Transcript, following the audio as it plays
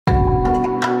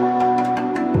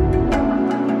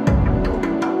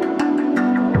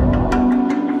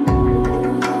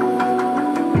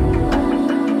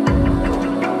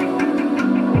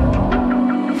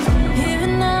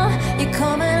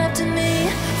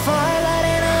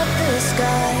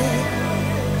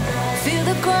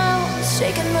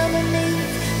shaking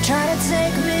underneath, trying to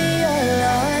take me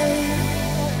alive.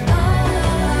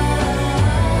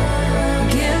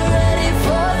 Get ready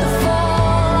for the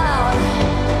fallout.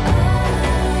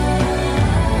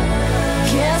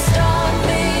 Can't stop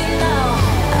me now.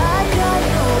 I got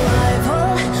no rival.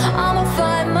 I'ma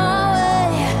find my way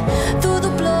through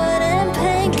the blood and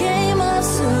pain game of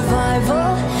survival.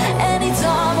 Any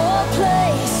time or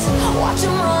place, watch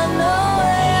 'em run.